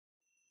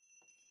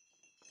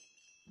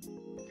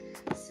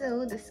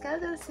So, the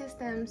skeletal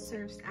system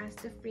serves as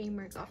the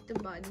framework of the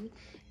body,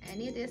 and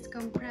it is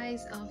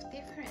comprised of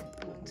different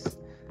bones,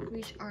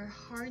 which are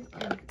hard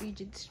and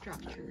rigid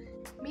structure,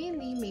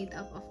 mainly made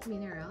up of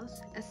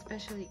minerals,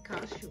 especially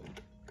calcium.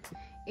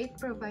 It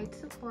provides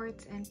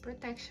supports and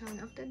protection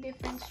of the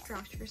different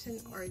structures and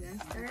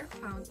organs that are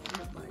found in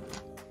the body.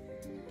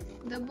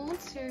 The bone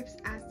serves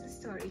as the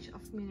storage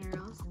of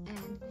minerals,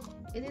 and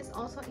it is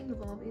also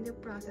involved in the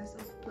process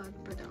of blood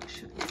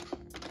production.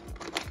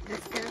 The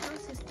skeletal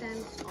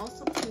system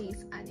also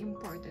plays an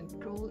important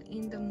role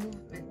in the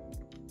movement.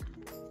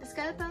 The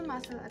skeletal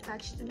muscle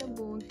attached to the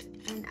bone,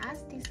 and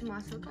as these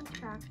muscles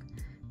contract,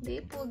 they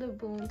pull the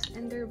bones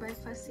and thereby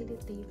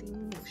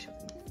facilitating motion.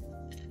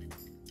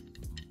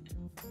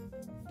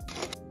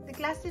 The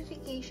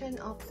classification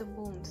of the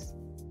bones.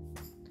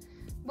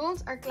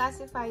 Bones are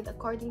classified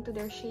according to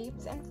their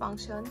shapes and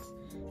functions,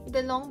 with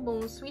the long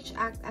bones which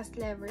act as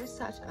levers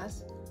such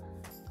as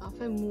a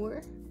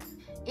femur.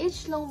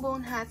 Each long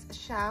bone has a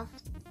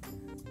shaft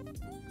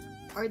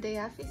or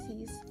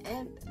diaphysis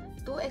and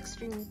two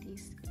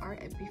extremities or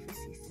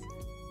epiphyses.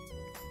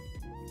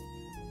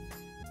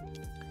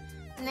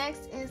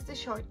 Next is the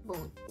short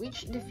bone,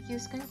 which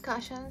diffuse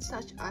concussions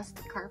such as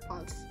the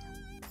carpals.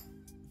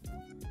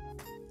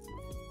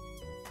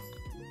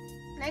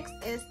 Next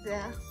is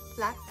the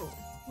flat bone,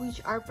 which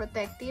are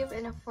protective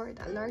and afford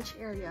a large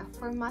area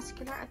for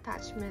muscular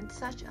attachment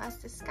such as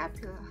the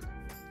scapula.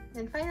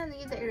 Then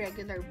finally, the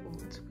irregular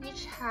bones,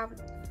 which have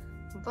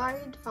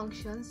varied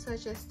functions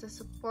such as the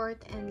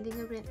support and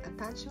ligament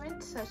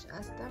attachment such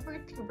as the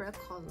vertebral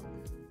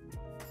column.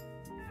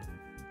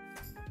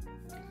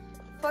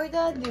 For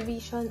the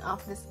division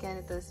of the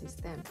skeletal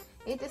system,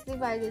 it is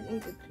divided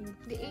into three.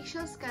 The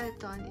axial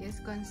skeleton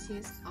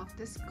consists of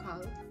the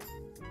skull,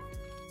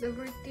 the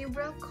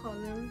vertebral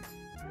column,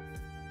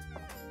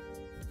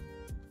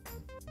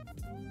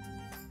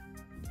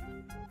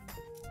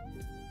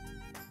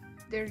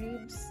 the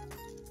ribs,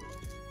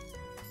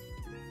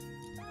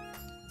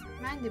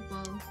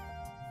 mandible,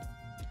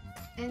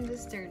 and the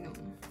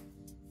sternum.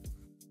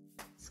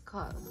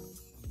 Skull.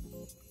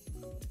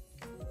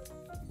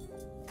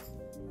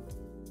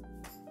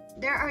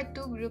 There are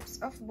two groups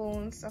of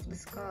bones of the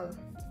skull.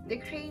 The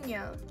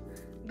cranial,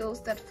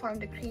 those that form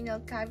the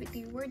cranial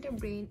cavity where the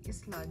brain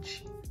is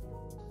lodged.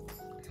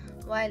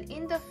 While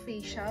in the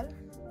facial,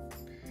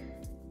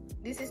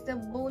 this is the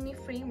bony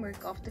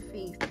framework of the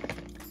face.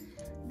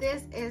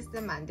 This is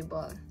the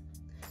mandible.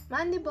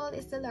 Mandible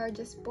is the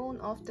largest bone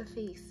of the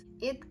face.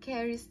 It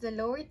carries the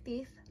lower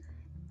teeth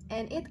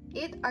and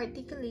it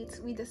articulates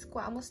with the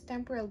squamous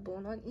temporal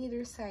bone on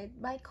either side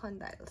by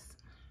condyles.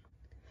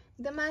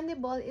 The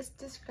mandible is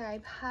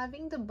described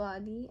having the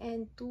body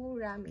and two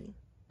rami.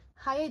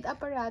 Hyoid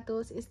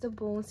apparatus is the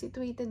bone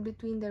situated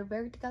between the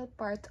vertical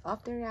part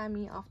of the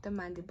rami of the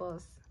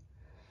mandibles.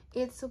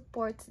 It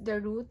supports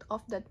the root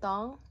of the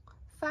tongue,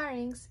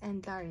 pharynx,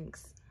 and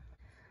larynx.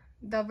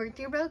 The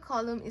vertebral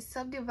column is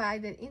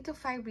subdivided into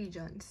 5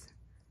 regions: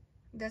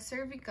 the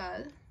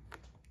cervical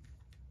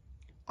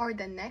or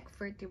the neck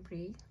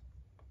vertebrae,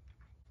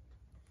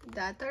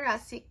 the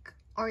thoracic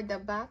or the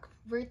back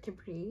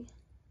vertebrae,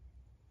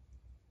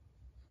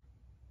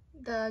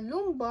 the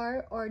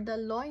lumbar or the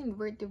loin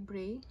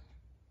vertebrae,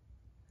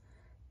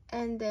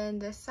 and then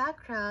the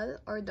sacral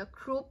or the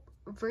croup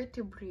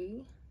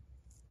vertebrae,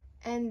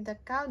 and the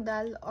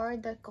caudal or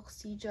the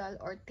coccygeal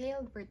or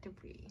tail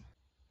vertebrae.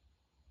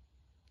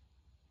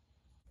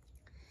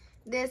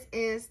 This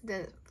is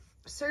the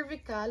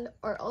cervical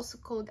or also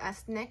called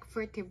as neck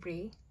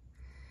vertebrae.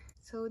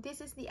 So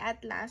this is the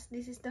atlas.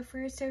 This is the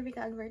first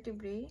cervical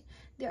vertebrae.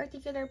 The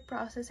articular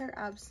process are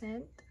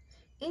absent.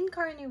 In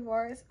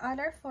carnivores,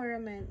 other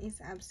foramen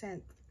is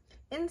absent.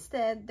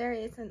 Instead, there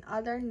is an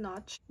other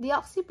notch. The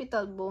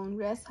occipital bone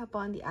rests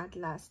upon the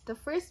atlas, the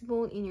first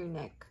bone in your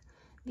neck.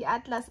 The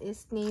atlas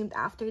is named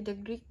after the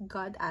Greek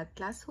god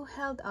Atlas who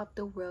held up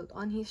the world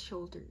on his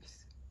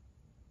shoulders.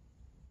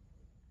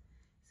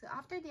 So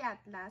after the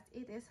atlas,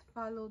 it is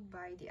followed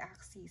by the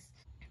axis,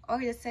 or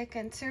the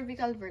second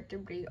cervical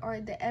vertebrae, or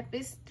the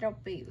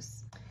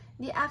epistropaeus.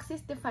 The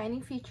axis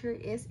defining feature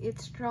is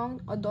its strong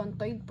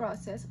odontoid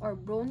process or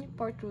bony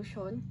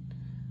protrusion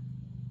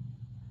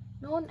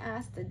known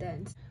as the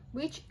dens,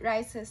 which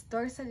rises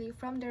dorsally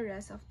from the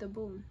rest of the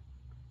bone.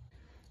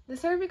 The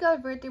cervical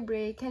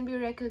vertebrae can be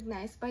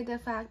recognized by the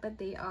fact that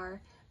they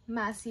are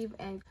massive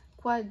and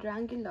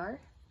quadrangular,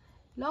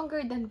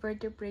 longer than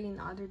vertebrae in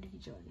other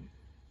regions.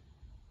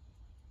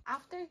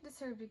 After the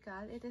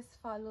cervical, it is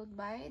followed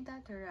by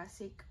the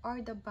thoracic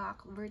or the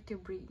back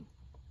vertebrae.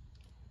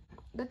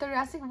 The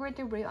thoracic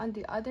vertebrae, on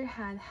the other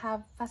hand,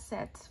 have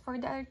facets for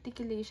the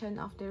articulation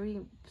of the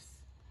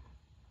ribs,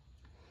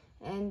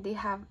 and they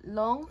have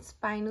long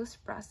spinous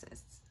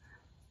process.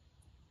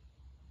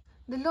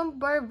 The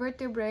lumbar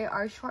vertebrae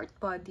are short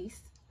bodies,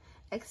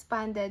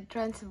 expanded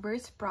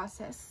transverse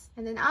process,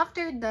 and then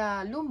after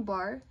the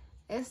lumbar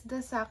is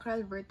the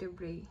sacral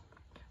vertebrae.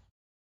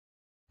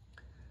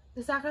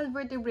 The sacral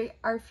vertebrae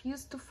are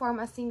fused to form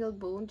a single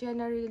bone.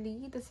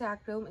 Generally, the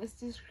sacrum is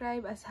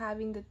described as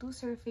having the two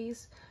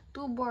surfaces,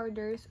 two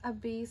borders, a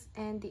base,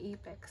 and the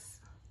apex.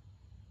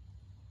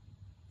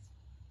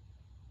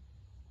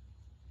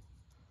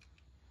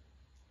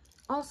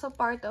 Also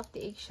part of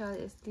the eggshell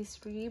is these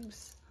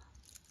ribs,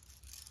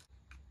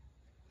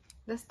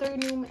 the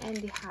sternum, and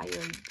the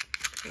hyoid.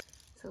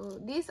 So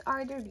these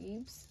are the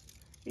ribs.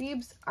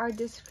 Ribs are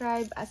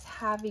described as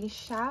having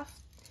shaft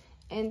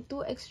and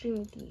two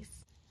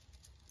extremities.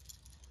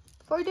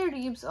 For the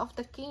ribs of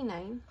the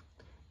canine,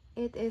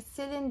 it is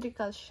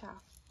cylindrical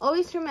shaft.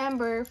 Always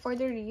remember, for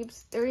the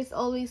ribs, there is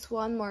always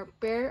one more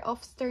pair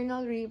of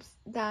sternal ribs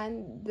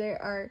than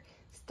there are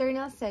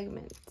sternal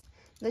segments.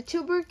 The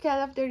tubercle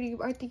of the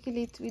rib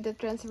articulates with the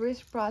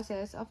transverse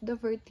process of the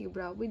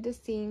vertebra with the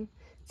same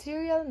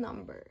serial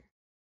number.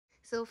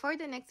 So for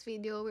the next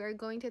video, we are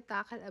going to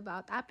tackle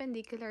about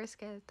appendicular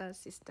skeletal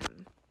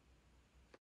system.